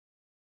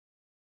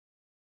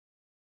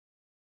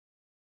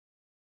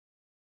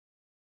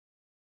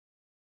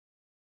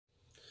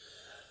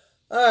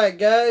Alright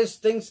guys,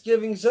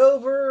 Thanksgiving's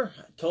over.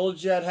 I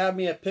told you I'd have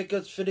me a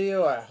pickups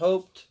video. I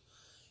hoped,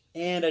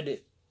 and I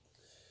did.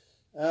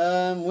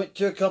 Went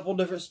to a couple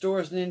different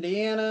stores in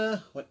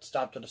Indiana.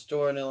 Stopped at a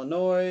store in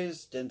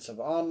Illinois. Did some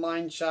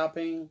online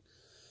shopping.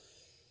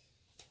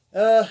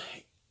 Did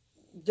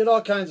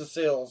all kinds of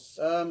sales.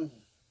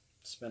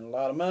 Spent a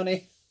lot of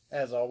money,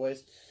 as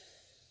always.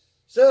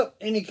 So,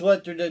 any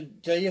collector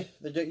did tell you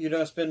that you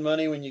don't spend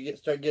money when you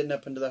start getting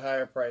up into the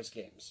higher price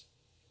games.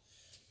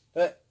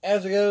 But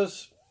as it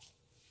goes,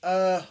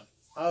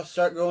 I'll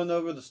start going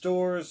over the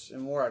stores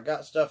and where I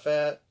got stuff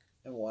at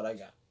and what I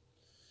got.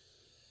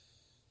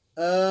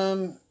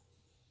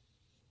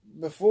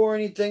 Before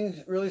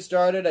anything really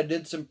started, I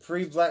did some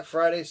pre-Black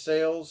Friday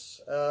sales.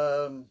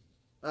 Hold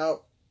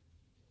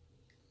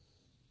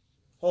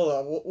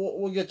on,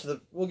 we'll get to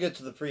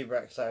the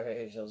pre-Black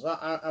Friday sales.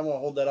 I'm gonna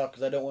hold that off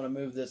because I don't want to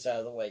move this out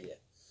of the way yet.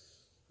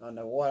 I don't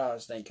know what I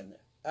was thinking there.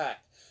 All right.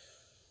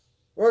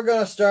 We're going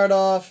to start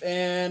off,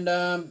 and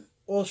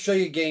we'll show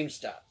you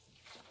GameStop.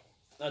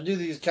 I'll do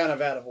these kind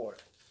of out of order.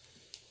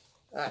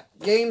 Alright,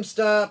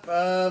 GameStop,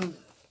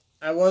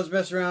 I was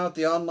messing around with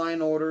the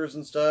online orders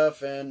and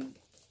stuff, and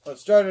what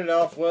started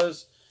off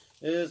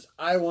is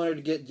I wanted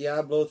to get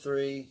Diablo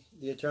 3,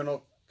 the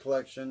Eternal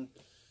Collection.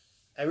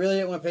 I really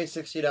didn't want to pay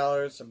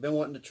 $60. I've been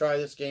wanting to try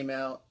this game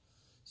out,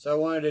 so I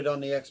wanted it on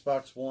the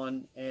Xbox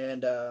One,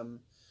 and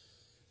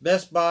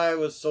Best Buy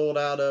was sold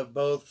out of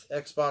both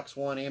Xbox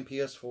One and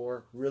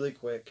PS4 really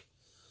quick.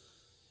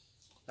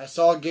 I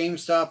saw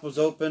GameStop was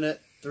open at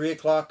 3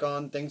 o'clock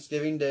on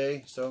Thanksgiving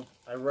Day, so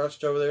I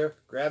rushed over there,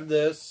 grabbed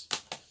this.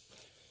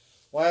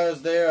 While I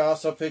was there, I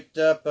also picked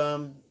up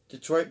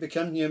Detroit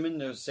Become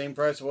Human. It was the same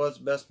price it was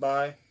at Best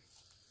Buy.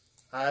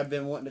 I've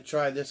been wanting to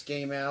try this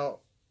game out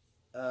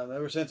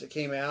ever since it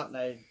came out, and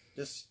I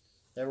just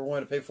never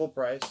wanted to pay full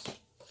price.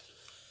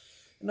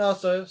 And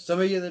also, some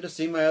of you that have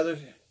seen my other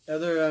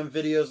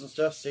videos and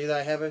stuff see that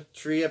I have a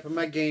tree up in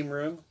my game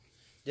room.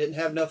 Didn't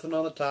have nothing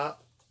on the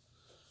top.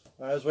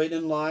 I was waiting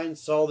in line,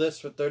 saw this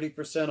for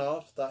 30%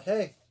 off. Thought,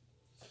 hey,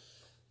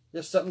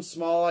 just something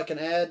small I can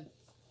add.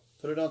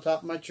 Put it on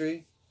top of my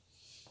tree.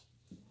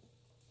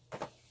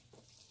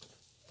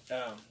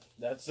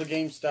 That's the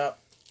GameStop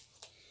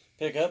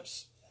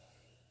pickups.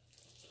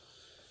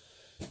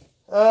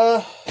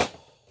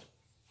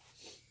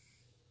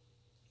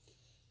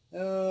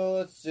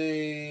 Let's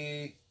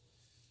see.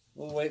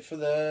 We'll wait for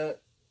that.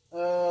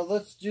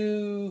 Let's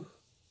do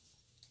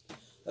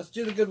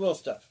the Goodwill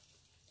stuff.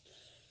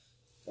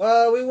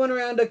 We went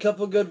around to a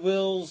couple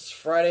Goodwills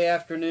Friday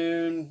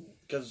afternoon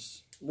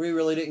because we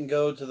really didn't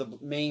go to the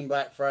main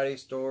Black Friday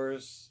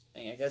stores.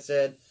 And like I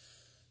said,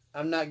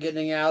 I'm not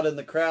getting out in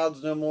the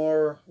crowds no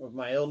more with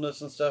my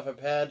illness and stuff I've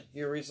had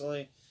here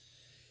recently.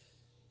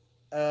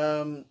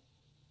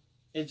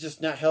 It's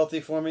just not healthy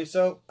for me.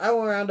 So I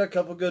went around to a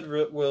couple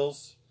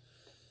Goodwills.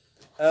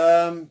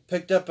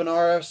 Picked up an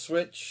RF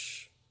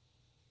switch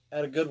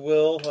at a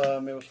Goodwill.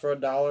 It was for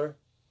 $1.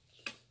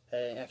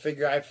 And I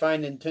figure I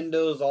find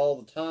Nintendos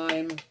all the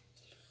time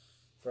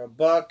for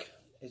 $1.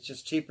 It's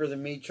just cheaper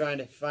than me trying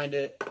to find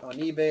it on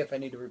eBay if I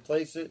need to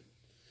replace it.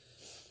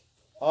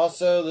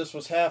 Also, this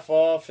was half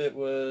off. It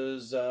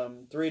was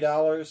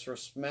 $3 for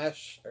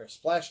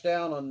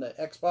Splashdown on the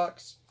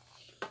Xbox.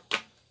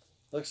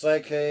 Looks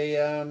like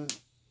a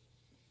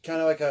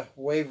kind of like a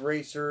wave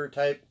racer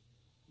type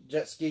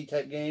jet ski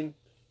type game.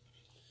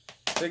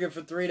 Figured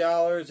for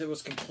 $3, it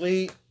was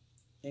complete,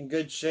 in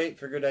good shape.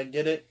 Figured I'd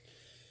get it.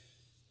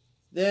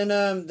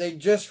 Then they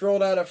just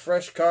rolled out a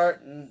fresh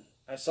cart, and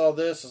I saw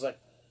this. It was like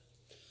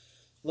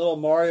little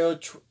Mario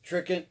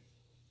Tricket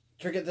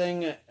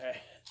thing.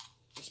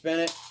 Spin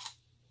it.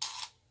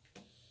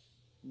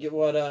 Get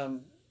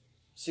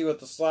see what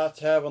the slots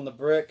have on the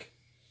brick.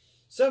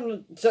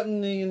 Something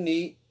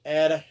neat.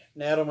 Add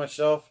on my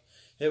shelf.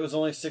 It was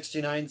only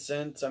 69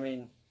 cents. I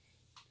mean,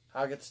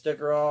 I'll get the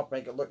sticker off,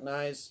 make it look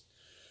nice.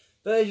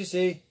 But as you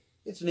see,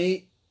 it's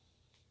neat.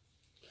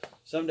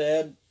 Something to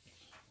add.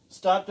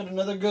 Stopped at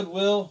another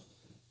Goodwill.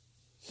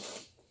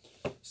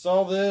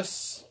 Saw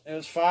this. It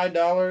was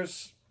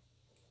 $5.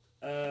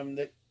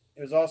 It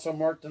was also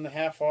marked in the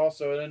half off,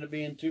 so it ended up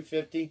being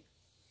 $2.50.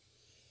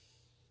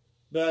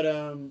 But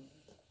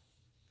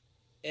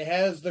it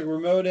has the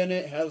remote in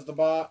it. Has the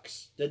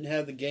box. Didn't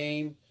have the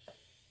game.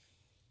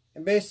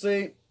 And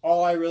basically,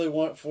 all I really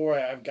want it for,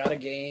 I've got a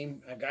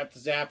game. I've got the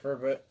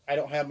Zapper, but I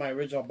don't have my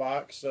original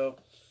box, so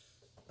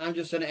I'm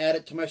just going to add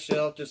it to my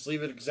shelf. Just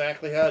leave it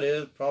exactly how it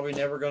is. Probably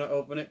never going to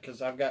open it because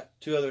I've got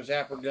 2 other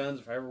Zapper guns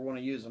if I ever want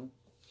to use them.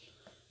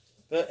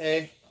 But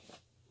hey,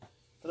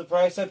 for the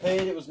price I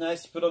paid, it was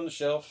nice to put on the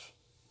shelf.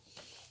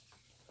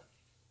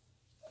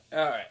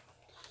 Alright.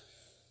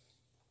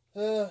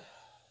 Alright,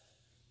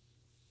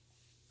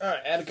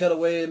 I had to cut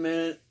away a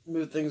minute,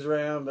 move things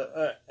around, but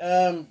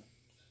alright.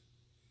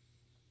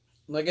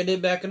 Like I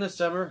did back in the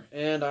summer,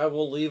 and I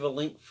will leave a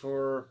link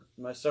for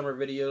my summer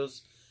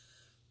videos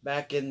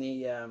back in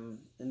the down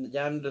in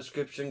the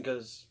description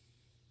because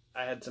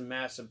I had some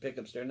massive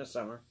pickups during the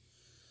summer.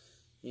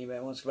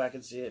 'Anybody wants to go back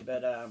and see it.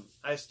 But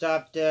I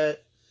stopped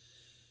at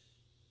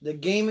the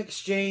Game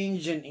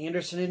Exchange in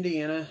Anderson,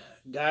 Indiana.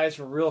 Guys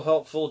were real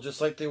helpful,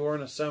 just like they were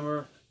in the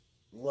summer.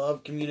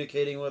 Love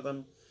communicating with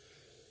them.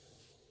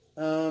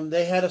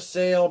 They had a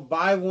sale,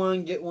 buy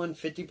one, get one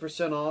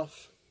 50%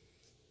 off.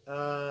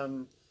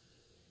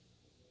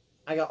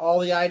 I got all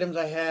the items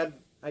I had.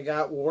 I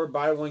got War,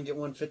 buy one, get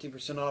one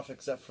 50% off,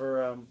 except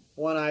for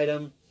one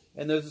item.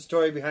 And there's a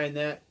story behind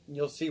that.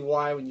 You'll see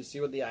why when you see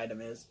what the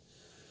item is.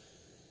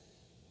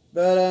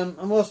 But I'm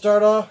going to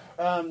start off.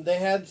 They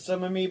had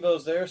some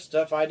amiibos there,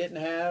 stuff I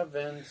didn't have,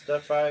 and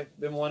stuff I've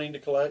been wanting to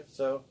collect.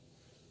 So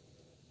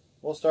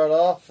we'll start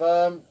off.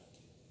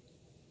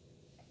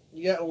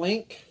 You got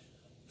Link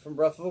from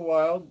Breath of the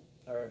Wild.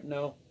 Or,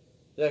 no,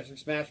 it's actually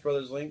Smash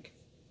Brothers Link.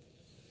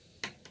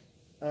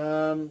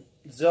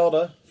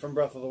 Zelda from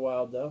Breath of the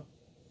Wild, though.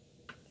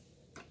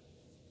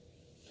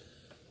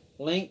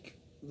 Link,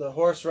 the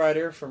horse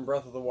rider from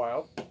Breath of the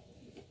Wild.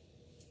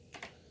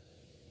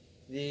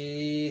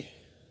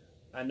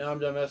 I know I'm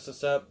going to mess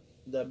this up.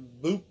 The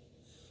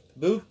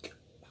Book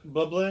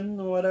Bublin,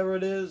 or whatever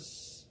it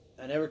is.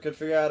 I never could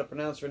figure out how to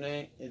pronounce her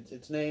name.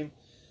 Its name.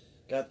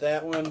 Got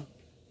that one.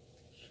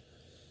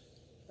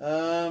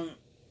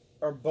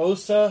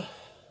 Urbosa.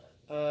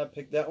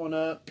 Picked that one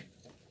up.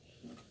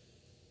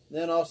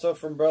 Then also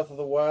from Breath of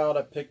the Wild,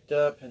 I picked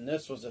up, and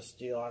this was a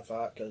steal, I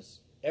thought, because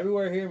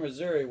everywhere here in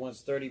Missouri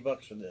wants $30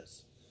 for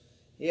this.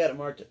 He had it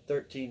marked at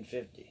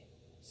 $13.50,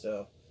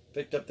 so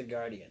picked up the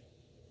Guardian.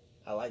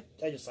 I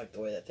just like the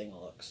way that thing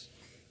looks.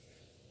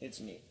 It's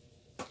neat.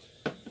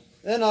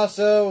 Then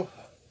also,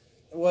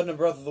 it wasn't a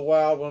Breath of the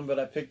Wild one, but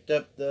I picked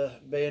up the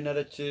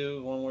Bayonetta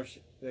 2, one where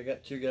they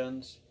got 2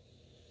 guns.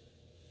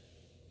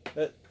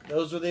 But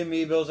those were the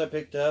amiibos I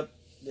picked up.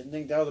 Didn't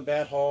think that was a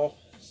bad haul.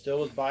 Still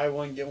was buy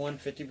one, get one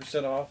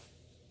 50% off.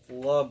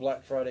 Love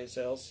Black Friday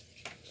sales.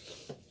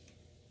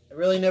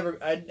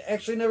 I'd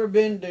actually never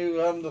been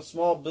to the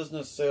small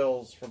business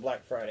sales for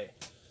Black Friday.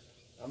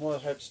 I'm going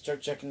to have to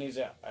start checking these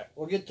out.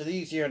 We'll get to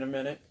these here in a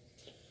minute.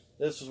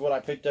 This is what I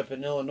picked up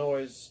in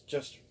Illinois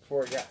just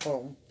before I got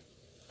home.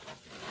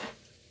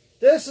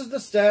 This is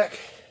the stack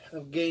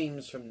of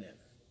games from them.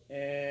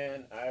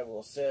 And I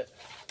will set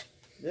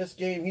this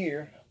game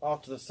here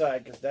off to the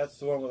side because that's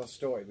the one with a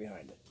story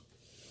behind it.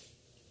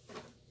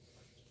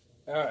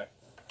 Alright.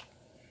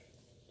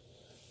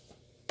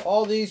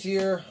 All these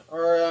here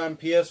are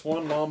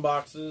PS1 long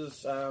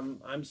boxes.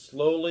 I'm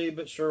slowly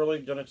but surely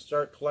going to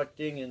start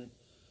collecting and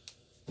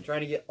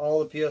trying to get all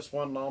the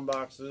PS1 long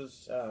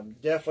boxes.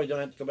 Definitely don't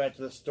have to go back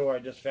to the store I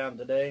just found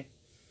today.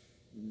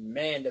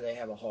 Man, do they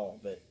have a haul.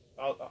 But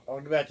I'll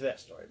get back to that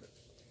story.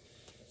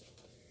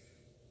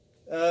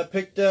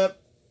 Picked up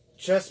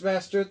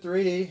Chessmaster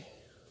 3D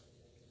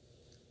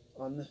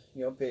on the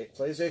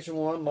PlayStation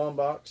 1 long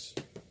box.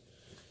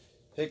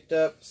 Picked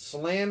up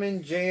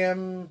Slammin'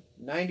 Jam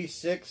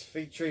 96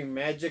 featuring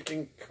Magic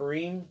and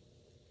Kareem.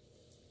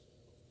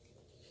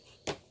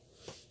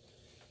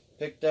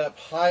 Picked up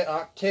High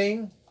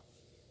Octane.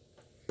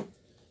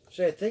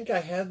 Actually, I think I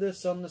had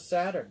this on the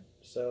Saturn.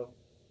 So,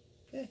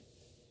 yeah.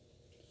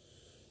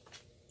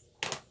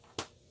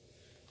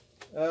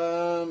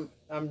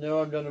 I'm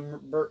going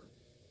to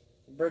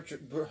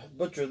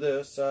butcher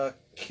this.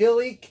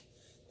 Killik,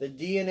 the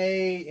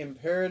DNA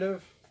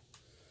Imperative.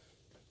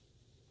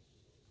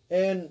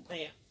 And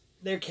man,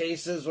 their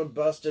cases were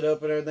busted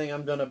open and everything.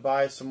 I'm going to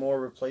buy some more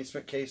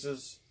replacement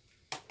cases.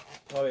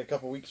 Probably a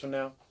couple weeks from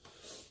now.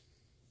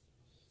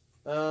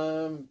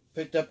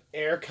 Picked up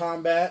Air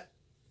Combat.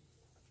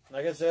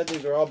 Like I said,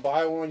 these are all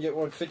buy one, get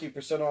one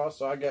 50% off.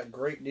 So I got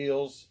great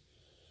deals.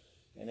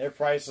 And their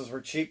prices were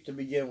cheap to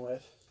begin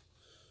with.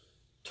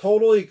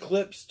 Total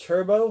Eclipse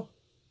Turbo.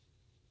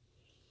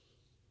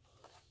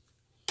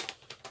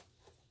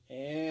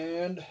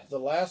 And the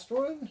last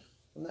one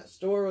from that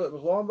store that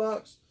was long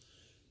box.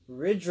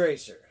 Ridge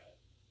Racer.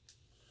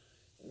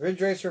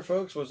 Ridge Racer,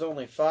 folks, was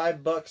only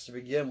 $5 to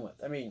begin with.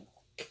 I mean,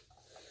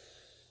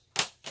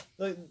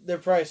 their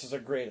prices are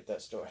great at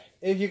that store.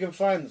 If you can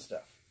find the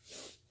stuff.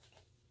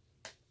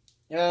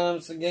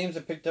 Some games I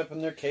picked up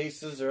in their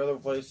cases or other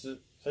places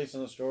in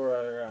the store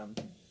are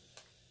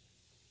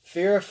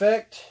Fear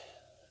Effect.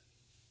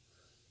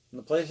 On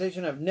the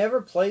PlayStation, I've never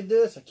played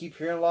this. I keep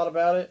hearing a lot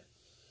about it.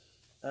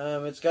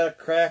 It's got a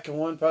crack in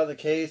one part of the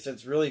case.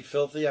 It's really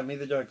filthy. I'm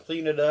either going to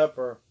clean it up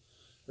or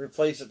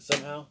replace it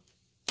somehow.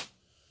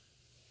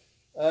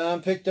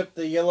 Picked up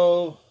the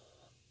yellow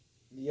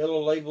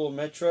label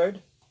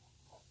Metroid.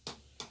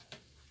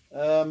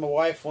 My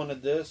wife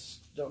wanted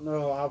this. Don't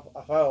know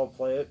if I'll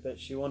play it, but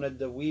she wanted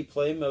the Wii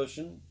Play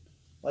Motion.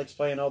 Likes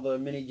playing all the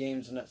mini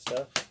games and that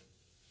stuff.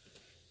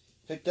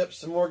 Picked up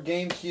some more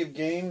GameCube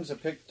games. I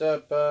picked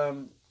up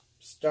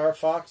Star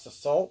Fox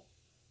Assault.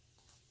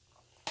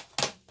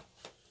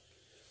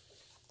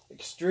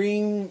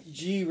 Extreme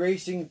G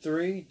Racing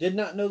 3. Did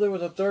not know there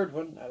was a third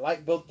one. I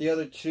like both the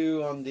other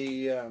two on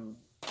the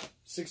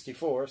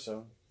 64,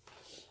 so.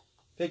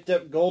 Picked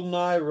up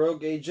GoldenEye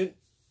Rogue Agent.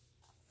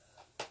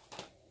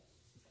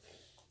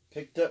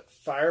 Picked up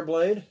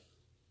Fireblade.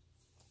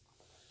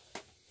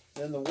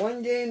 Then the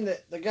one game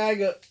that the guy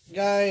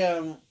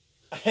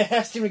I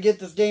asked him to get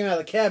this game out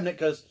of the cabinet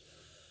because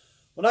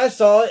when I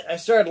saw it, I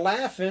started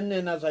laughing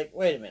and I was like,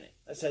 wait a minute.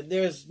 I said,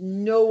 there's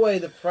no way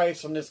the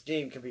price on this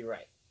game could be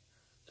right.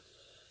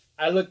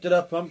 I looked it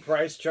up on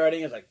price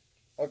charting. I was like,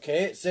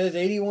 okay, it says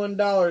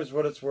 $81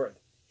 what it's worth.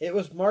 It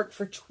was marked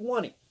for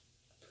 $20.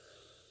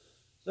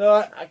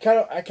 So I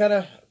kind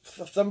of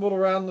stumbled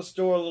around the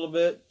store a little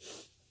bit.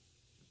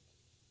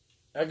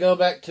 I go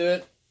back to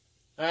it.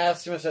 I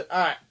asked him, I said, all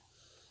right.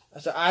 I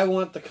said, I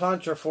want the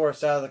Contra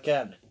Force out of the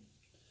cabinet.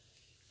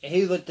 And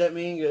he looked at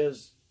me and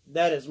goes,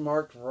 that is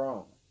marked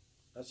wrong.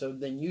 I said,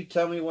 then you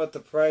tell me what the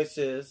price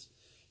is,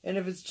 and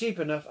if it's cheap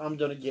enough, I'm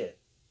going to get it.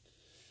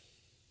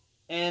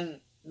 And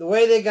the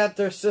way they got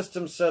their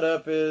system set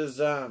up is,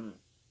 in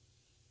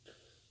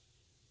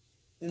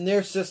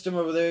their system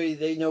over there,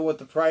 they know what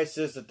the price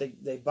is that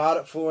they bought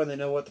it for, and they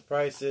know what the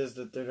price is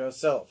that they're going to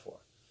sell it for.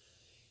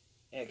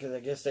 Because I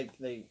guess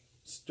they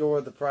store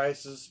the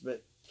prices,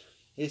 but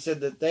he said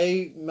that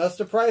they must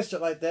have priced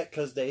it like that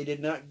because they did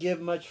not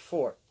give much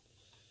for it.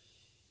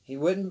 He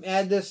wouldn't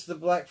add this to the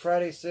Black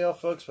Friday sale,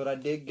 folks, but I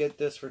did get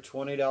this for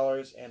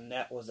 $20, and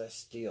that was a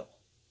steal.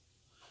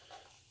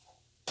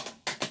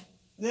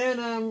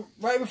 Then,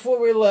 right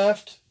before we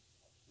left,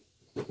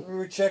 we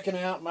were checking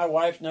out. My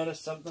wife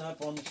noticed something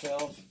up on the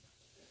shelf.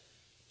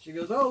 She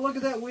goes, oh, look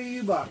at that Wii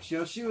U box. You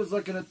know, she was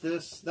looking at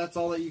this. That's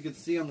all that you could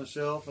see on the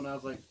shelf, and I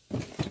was like,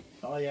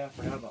 oh, yeah, I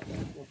forgot about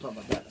that. We'll talk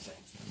about that in a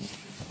second.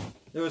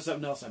 There was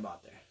something else I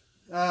bought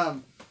there.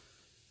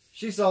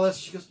 She saw this.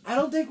 She goes, I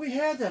don't think we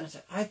had that. I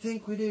said, I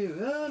think we do.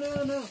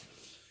 Oh, no.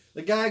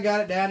 The guy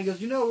got it down. He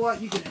goes, you know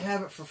what? You can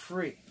have it for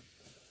free.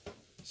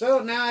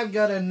 So now I've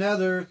got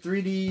another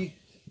Super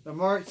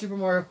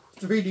Mario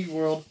 3D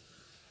World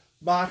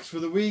box for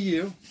the Wii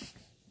U.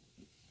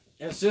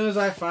 As soon as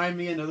I find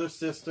me another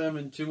system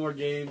and 2 more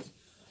games,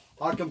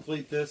 I'll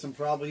complete this and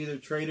probably either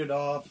trade it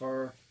off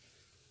or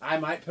I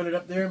might put it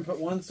up there and put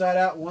one side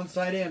out and one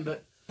side in.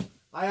 But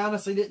I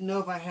honestly didn't know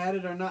if I had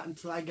it or not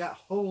until I got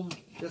home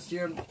just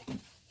here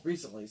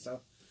recently. So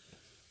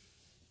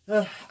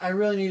I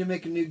really need to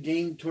make a new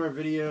game tour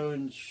video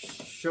and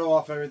show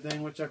off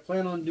everything, which I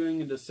plan on doing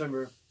in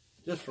December,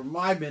 just for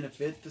my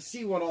benefit, to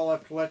see what all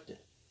I've collected.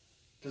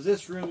 Because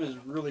this room is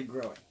really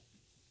growing.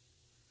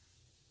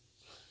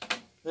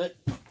 But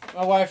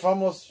my wife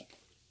almost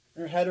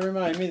had to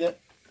remind me that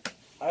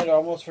I'd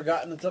almost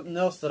forgotten something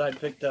else that I'd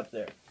picked up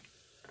there.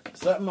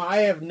 Something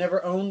I have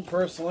never owned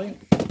personally.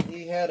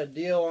 He had a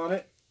deal on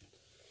it.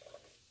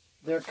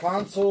 Their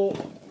console,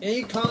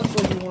 any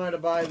console you wanted to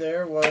buy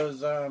there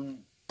was, I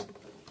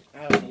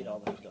don't need all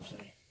this stuff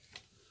today.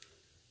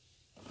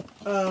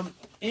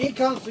 Any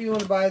console you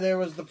want to buy there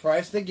was the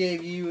price they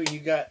gave you, and you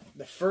got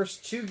the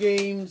first 2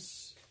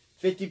 games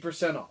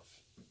 50%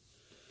 off.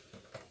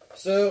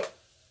 So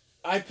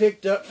I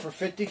picked up for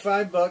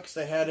 $55.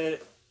 They had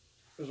it.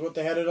 It was what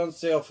they had it on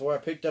sale for. I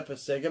picked up a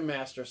Sega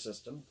Master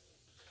System.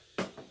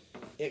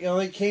 It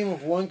only came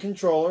with 1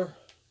 controller,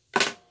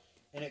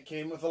 and it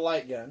came with a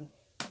light gun.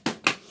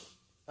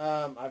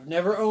 I've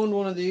never owned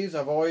one of these.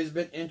 I've always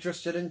been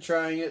interested in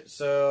trying it,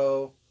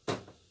 so I'm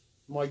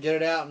going to get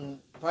it out and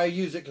probably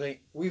use it, because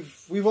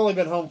we've only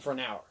been home for an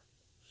hour.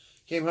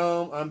 Came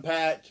home,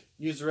 unpacked,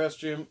 used the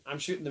restroom. I'm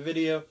shooting the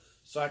video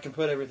so I can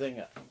put everything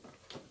up.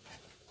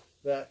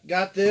 But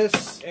got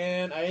this,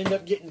 and I ended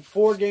up getting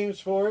 4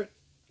 games for it.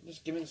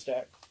 Just give me the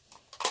stack.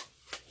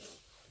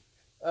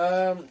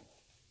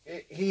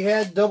 He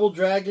had Double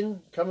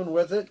Dragon coming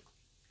with it.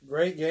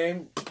 Great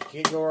game.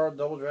 Can't go wrong with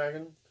Double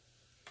Dragon.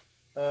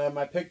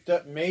 I picked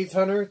up Maze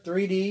Hunter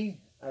 3D.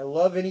 I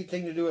love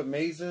anything to do with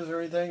mazes or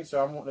anything,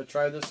 so I'm wanting to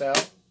try this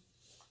out.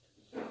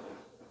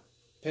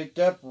 Picked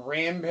up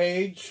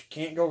Rampage.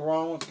 Can't go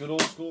wrong with good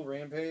old school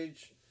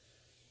Rampage.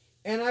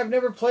 And I've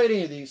never played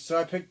any of these, so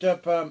I picked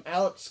up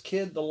Alex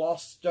Kidd The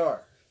Lost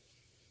Star.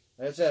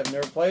 Like I said, I've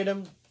never played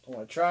them. I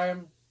want to try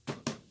them.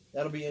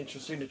 That'll be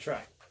interesting to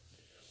try.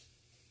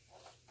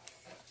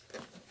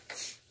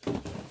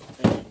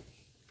 I've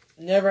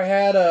never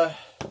had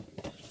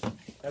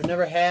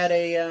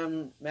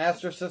a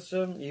Master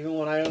System, even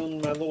when I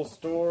owned my little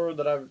store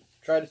that I've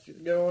tried to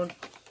go on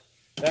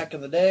back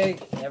in the day.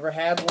 Never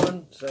had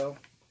one, so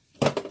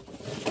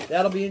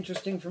that'll be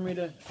interesting for me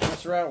to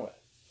mess around with.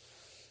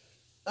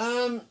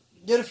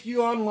 Did a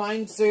few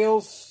online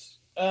sales.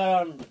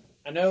 I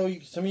know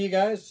some of you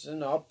guys,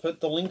 and I'll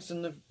put the links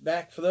in the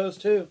back for those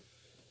too.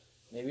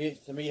 Maybe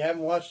some of you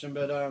haven't watched them,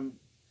 but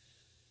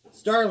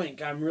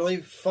Starlink, I'm really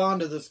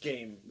fond of this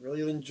game.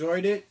 Really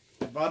enjoyed it.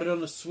 I bought it on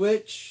the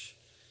Switch.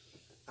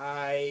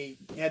 I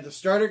had the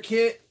starter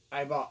kit.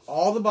 I bought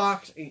all the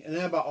box, and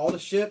then I bought all the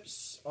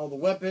ships, all the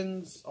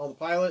weapons, all the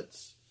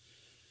pilots.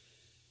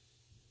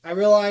 I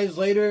realized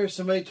later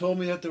somebody told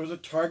me that there was a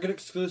Target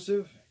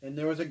exclusive and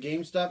there was a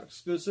GameStop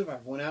exclusive. I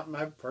went out and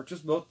I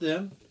purchased both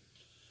them.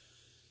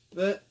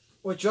 But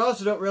what you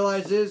also don't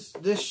realize is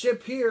this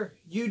ship here,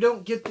 you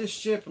don't get this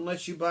ship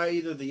unless you buy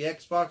either the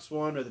Xbox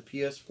One or the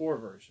PS4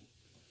 version.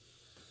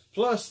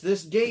 Plus,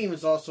 this game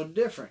is also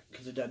different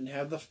because it doesn't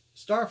have the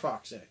Star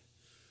Fox in it.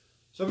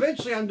 So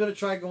eventually I'm going to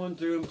try going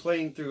through and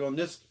playing through on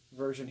this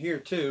version here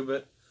too,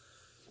 but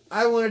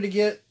I wanted to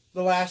get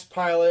the last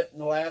pilot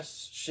and the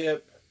last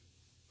ship,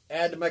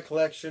 add to my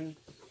collection.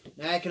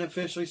 Now I can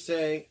officially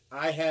say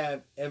I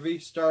have every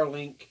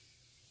Starlink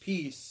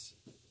piece,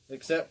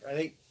 except I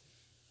think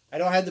I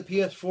don't have the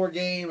PS4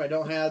 game, I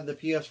don't have the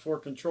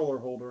PS4 controller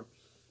holder,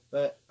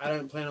 but I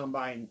don't plan on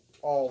buying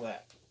all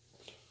that.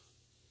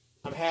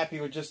 I'm happy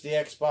with just the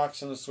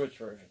Xbox and the Switch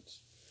versions.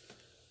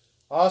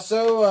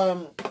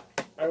 Also,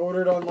 I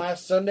ordered on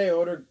last Sunday, I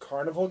ordered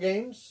Carnival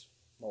games.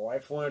 My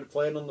wife wanted to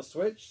play it on the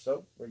Switch,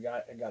 so I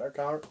got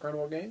our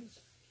Carnival games.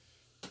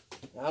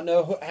 I don't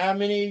know how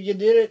many of you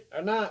did it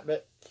or not,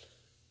 but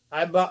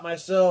I bought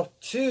myself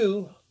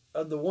 2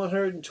 of the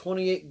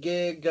 128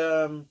 gig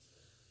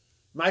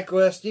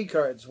micro SD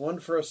cards. One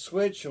for a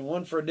Switch and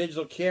one for a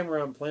digital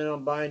camera I'm planning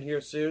on buying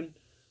here soon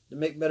to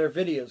make better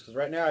videos. Because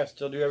right now I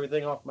still do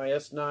everything off my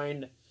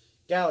S9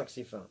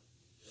 Galaxy phone.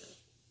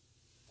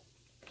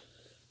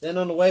 Then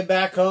on the way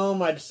back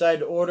home, I decided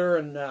to order,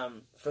 and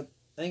for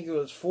I think it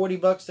was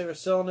 $40 they were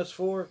selling this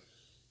for,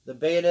 the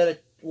Bayonetta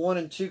 1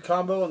 and 2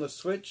 combo on the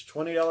Switch,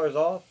 $20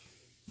 off.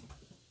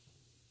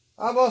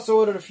 I've also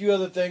ordered a few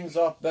other things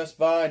off Best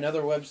Buy and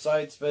other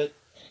websites, but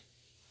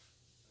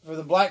for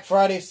the Black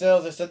Friday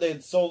sales, they said they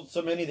had sold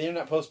so many, they're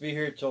not supposed to be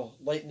here till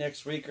late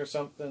next week or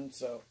something,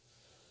 so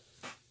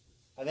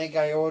I think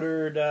I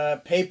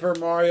ordered Paper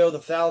Mario, the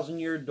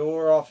 1,000-Year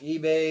Door off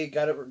eBay,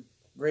 got it a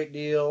great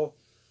deal.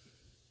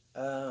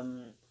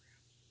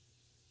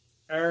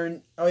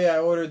 I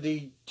ordered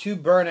the 2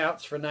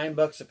 Burnouts for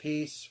 $9 a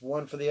piece.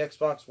 One for the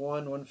Xbox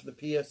One, one for the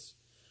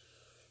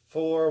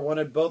PS4.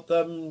 Wanted both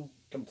of them.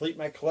 Complete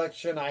my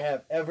collection. I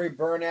have every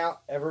Burnout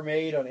ever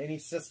made on any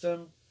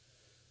system.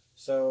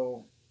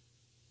 So,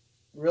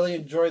 really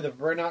enjoy the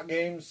Burnout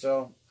games.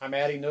 So, I'm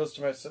adding those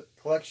to my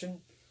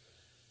collection.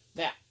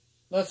 Now,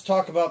 let's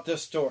talk about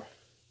this store.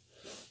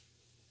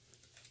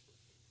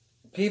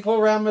 People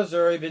around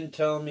Missouri have been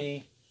telling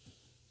me,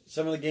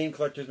 some of the game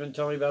collectors have been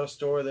telling me about a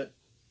store that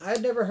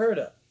I'd never heard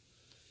of.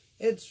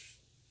 It's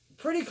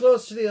pretty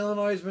close to the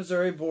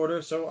Illinois-Missouri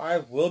border, so I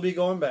will be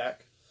going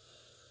back.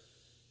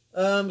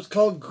 It's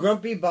called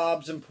Grumpy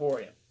Bob's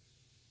Emporium.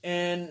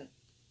 And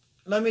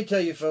let me tell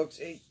you, folks,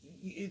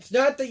 it's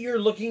not that you're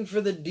looking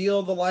for the deal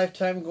of the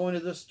lifetime going to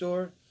this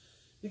store,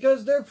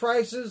 because their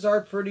prices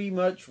are pretty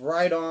much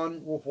right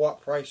on with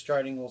what Price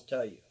Charting will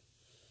tell you.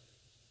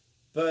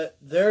 But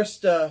their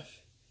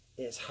stuff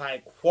is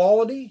high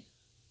quality.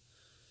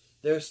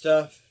 Their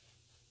stuff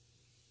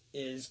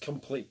is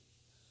complete.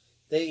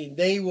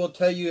 They will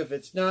tell you if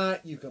it's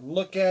not. You can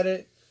look at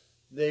it.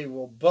 They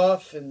will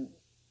buff and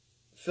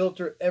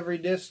filter every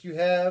disc you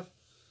have.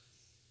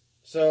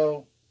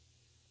 So,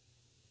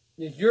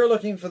 if you're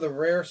looking for the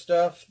rare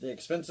stuff, the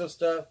expensive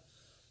stuff,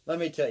 let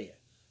me tell you.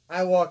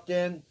 I walked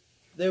in,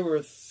 there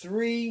were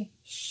 3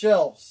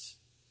 shelves,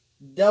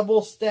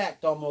 double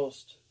stacked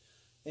almost.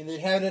 And they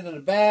had it in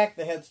the back.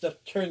 They had stuff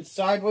turned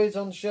sideways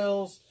on the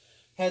shelves.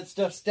 Had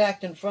stuff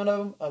stacked in front of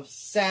them of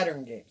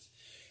Saturn games.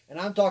 And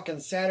I'm talking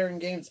Saturn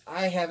games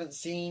I haven't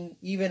seen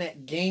even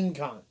at Game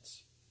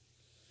Cons.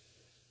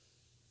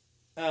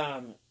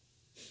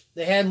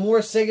 They had more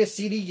Sega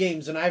CD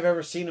games than I've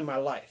ever seen in my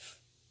life.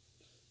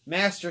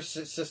 Master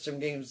System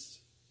games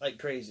like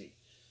crazy.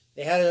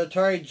 They had an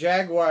Atari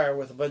Jaguar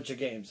with a bunch of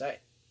games.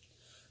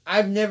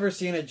 I've never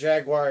seen a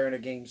Jaguar in a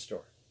game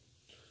store.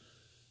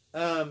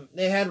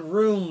 They had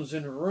rooms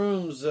and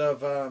rooms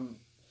of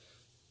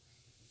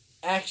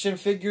action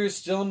figures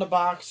still in the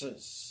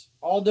boxes.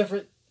 All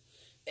different.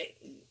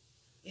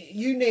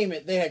 You name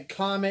it. They had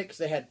comics.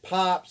 They had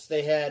pops.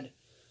 They had,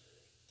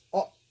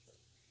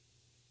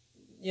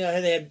 they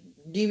had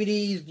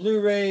DVDs,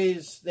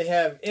 Blu-rays. They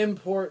have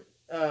import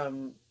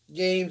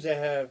games. They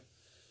have.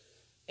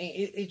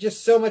 It's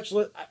just so much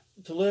to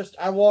list.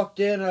 I walked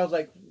in and I was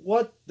like,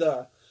 "What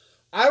the?"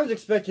 I was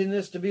expecting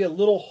this to be a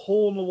little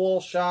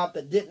hole-in-the-wall shop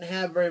that didn't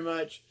have very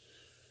much.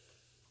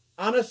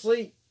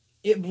 Honestly,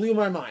 it blew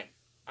my mind.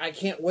 I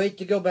can't wait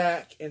to go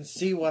back and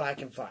see what I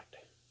can find.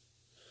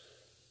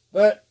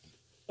 But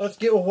let's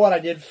get with what I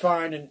did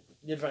find.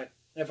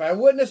 If I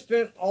wouldn't have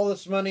spent all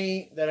this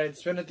money that I'd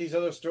spent at these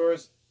other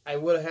stores, I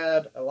would have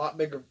had a lot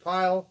bigger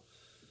pile.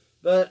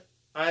 But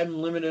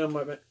I'm limited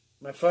on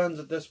my funds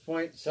at this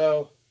point,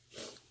 so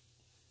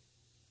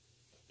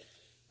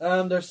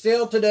their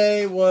sale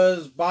today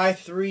was buy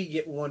 3,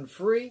 get 1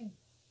 free.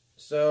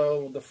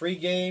 So the free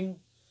game,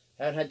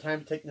 hadn't had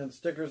time to take the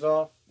stickers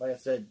off. Like I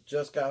said,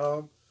 just got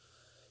home.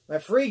 My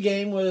free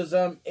game was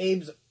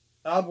Abe's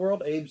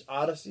Oddworld, Abe's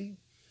Odyssey.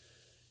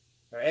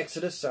 Or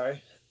Exodus,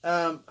 sorry.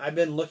 I've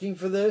been looking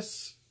for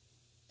this.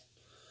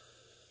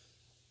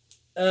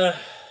 Can't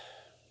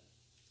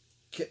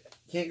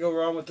go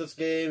wrong with this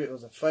game. It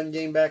was a fun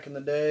game back in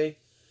the day.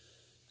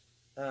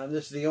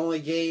 This is the only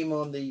game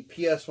on the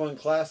PS1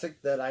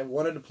 Classic that I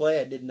wanted to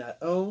play. I did not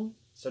own,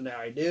 so now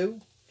I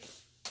do.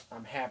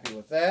 I'm happy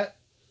with that.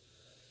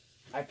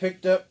 I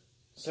picked up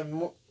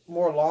some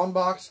more long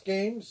box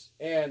games,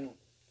 and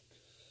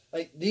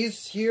like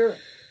these here,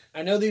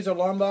 I know these are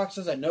long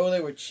boxes. I know they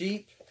were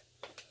cheap,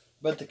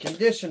 but the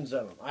conditions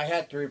of them. I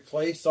had to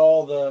replace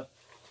all the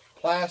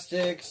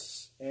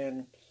plastics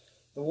and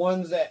the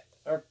ones that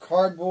are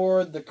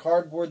cardboard. The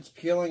cardboard's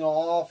peeling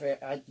off.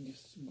 I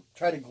just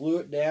try to glue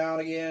it down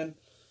again.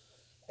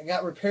 I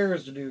got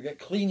repairs to do. Got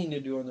cleaning to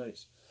do on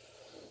these.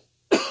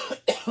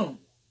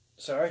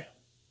 Sorry.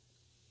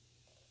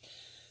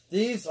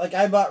 These, like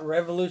I bought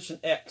Revolution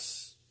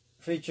X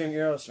featuring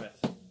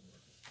Aerosmith.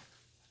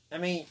 I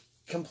mean,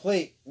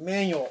 complete,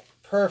 manual,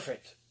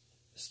 perfect.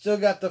 Still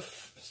got the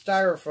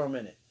styrofoam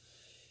in it.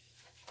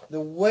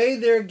 The way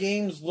their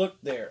games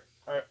look there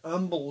are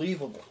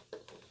unbelievable.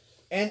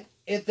 And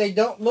if they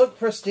don't look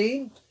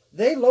pristine,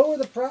 they lower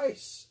the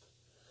price.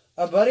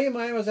 A buddy of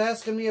mine was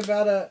asking me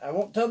about I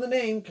won't tell the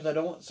name because I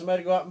don't want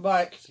somebody to go out and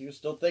buy it because he was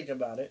still thinking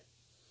about it.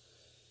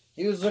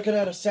 He was looking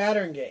at a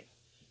Saturn game.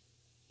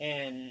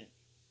 And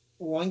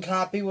one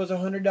copy was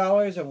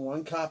 $100 and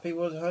one copy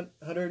was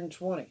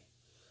 $120.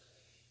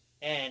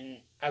 And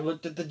I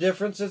looked at the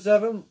differences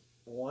of them.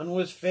 One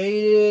was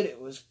faded.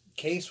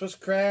 Case was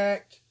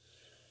cracked.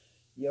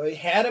 You know, it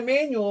had a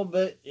manual,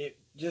 but it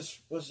just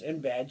was in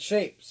bad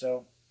shape.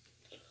 So,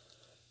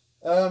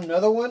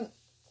 another one.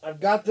 I've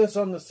got this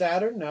on the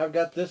Saturn. Now I've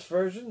got this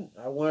version.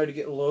 I wanted to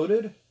get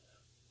loaded.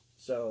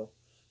 So,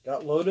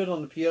 got loaded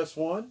on the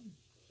PS1.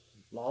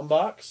 Long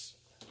box.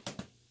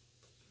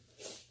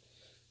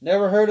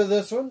 Never heard of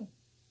this one.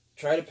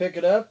 Try to pick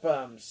it up.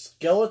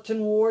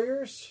 Skeleton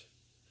Warriors.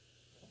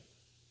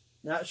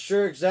 Not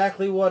sure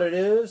exactly what it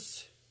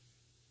is.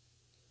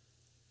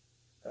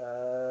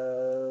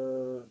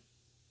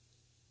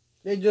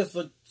 They just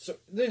look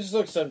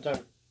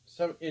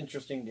some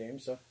interesting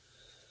games. So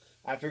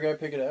I figured I'd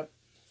pick it up.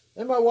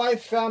 Then my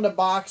wife found a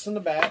box in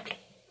the back.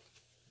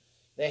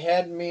 They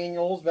had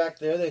manuals back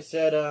there. They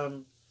said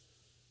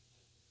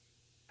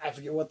I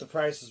forget what the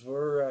prices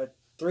were.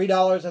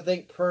 $3 I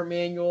think per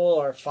manual,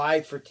 or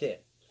 $5 for 10.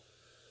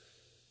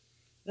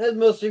 As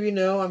most of you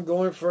know, I'm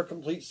going for a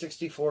complete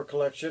 64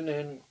 collection,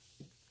 and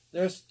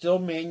there's still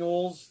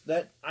manuals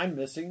that I'm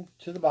missing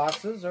to the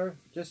boxes, or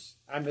just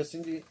I'm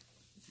missing the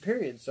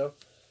period. So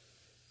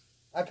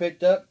I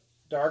picked up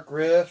Dark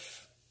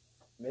Rift,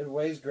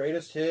 Midway's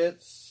Greatest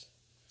Hits,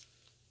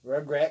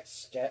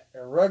 Rugrats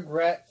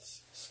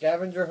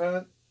Scavenger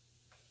Hunt,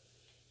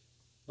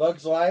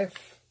 Bugs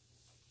Life,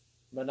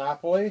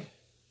 Monopoly,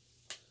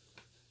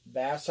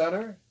 Bass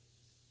Hunter,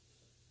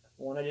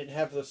 one I didn't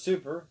have for the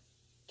Super,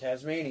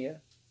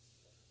 Tasmania,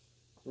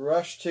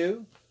 Rush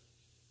 2,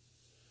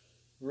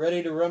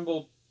 Ready to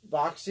Rumble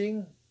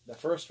Boxing, the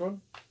first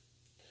one,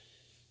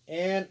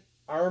 and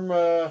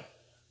Armorinas.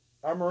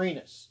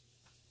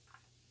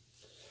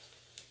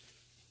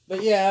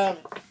 But yeah,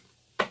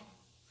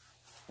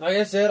 like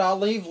I said, I'll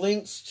leave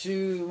links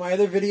to my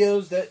other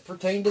videos that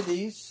pertain to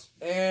these,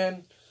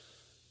 and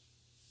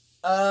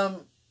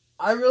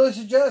I really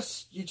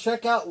suggest you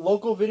check out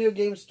local video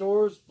game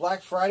stores,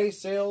 Black Friday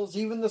sales,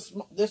 even this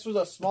was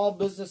a small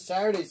business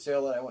Saturday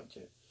sale that I went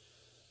to.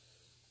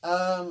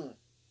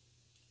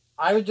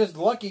 I was just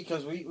lucky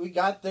because we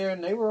got there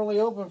and they were only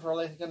open for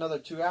like another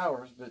 2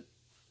 hours. But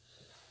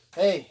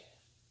hey,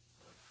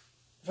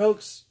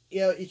 folks, you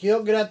know, if you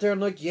don't get out there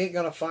and look, you ain't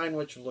going to find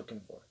what you're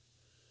looking for.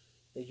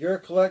 If you're a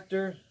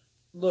collector,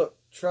 look,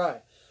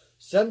 try.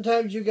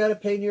 Sometimes you got to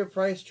pay near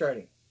price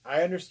trading.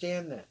 I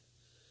understand that.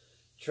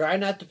 Try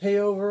not to pay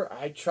over.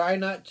 I try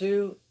not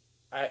to.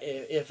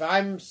 If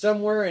I'm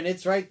somewhere and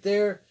it's right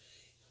there,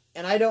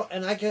 and I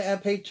can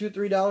pay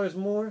 $2-3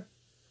 more,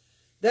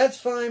 that's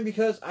fine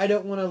because I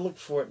don't want to look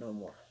for it no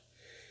more.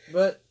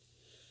 But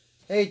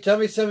hey, tell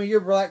me some of your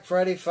Black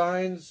Friday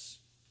finds.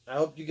 I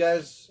hope you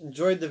guys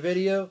enjoyed the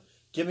video.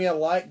 Give me a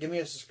like, give me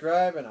a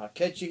subscribe, and I'll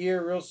catch you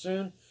here real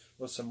soon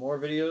with some more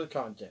video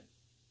content.